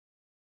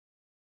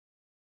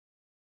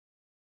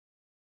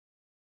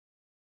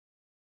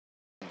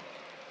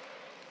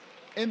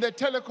In the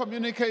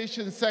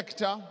telecommunications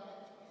sector,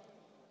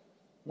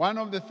 one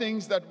of the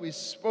things that we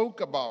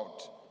spoke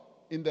about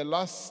in the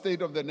last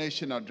State of the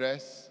Nation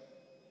address,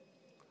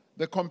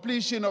 the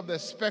completion of the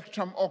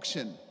spectrum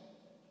auction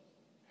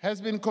has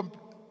been,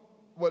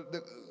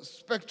 the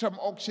spectrum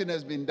auction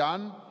has been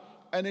done,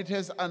 and it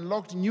has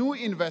unlocked new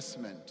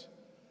investment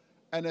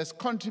and has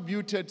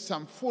contributed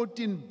some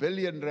 14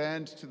 billion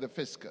rand to the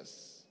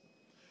fiscus.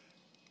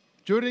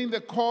 During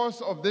the course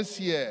of this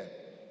year,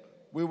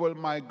 we will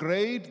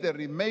migrate the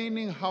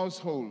remaining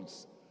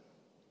households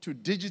to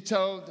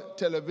digital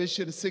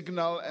television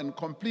signal and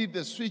complete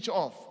the switch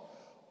off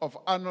of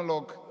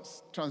analog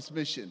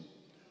transmission.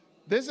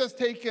 This has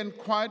taken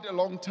quite a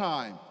long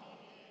time,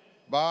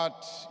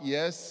 but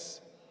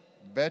yes,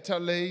 better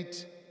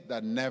late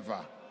than never.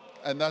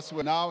 And that's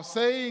what now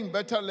saying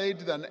better late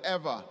than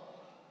ever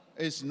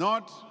is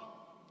not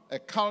a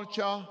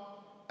culture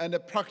and a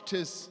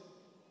practice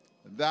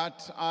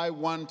that I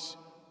want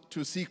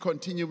to see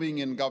continuing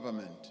in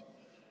government.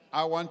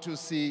 I want to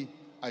see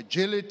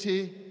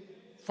agility,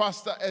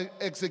 faster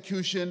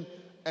execution,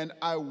 and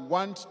I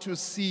want to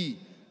see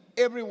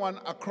everyone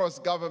across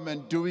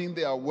government doing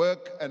their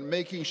work and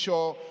making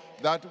sure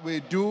that we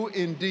do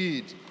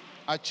indeed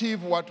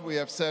achieve what we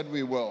have said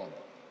we will.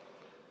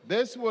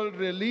 This will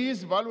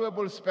release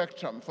valuable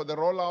spectrum for the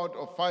rollout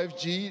of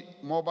 5G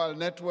mobile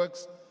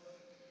networks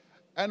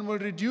and will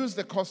reduce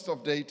the cost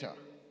of data.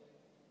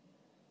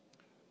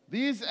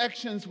 These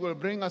actions will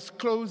bring us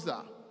closer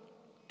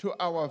to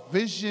our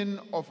vision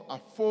of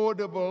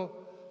affordable,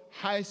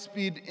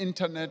 high-speed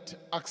internet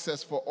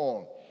access for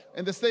all.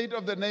 In the State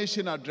of the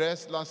Nation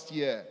address last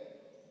year,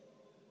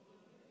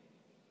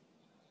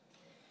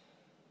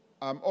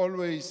 a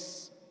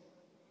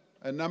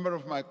number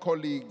of my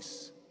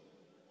colleagues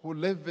who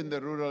live in the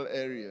rural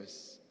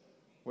areas,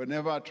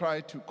 whenever I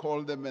try to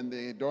call them and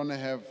they don't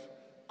have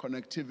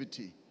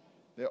connectivity,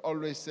 they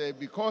always say,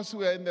 because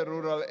we are in the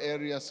rural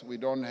areas, we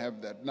don't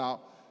have that.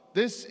 Now,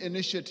 this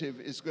initiative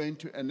is going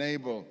to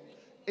enable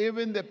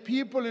even the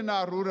people in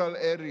our rural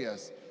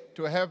areas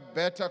to have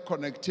better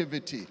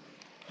connectivity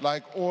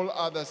like all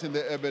others in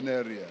the urban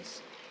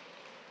areas.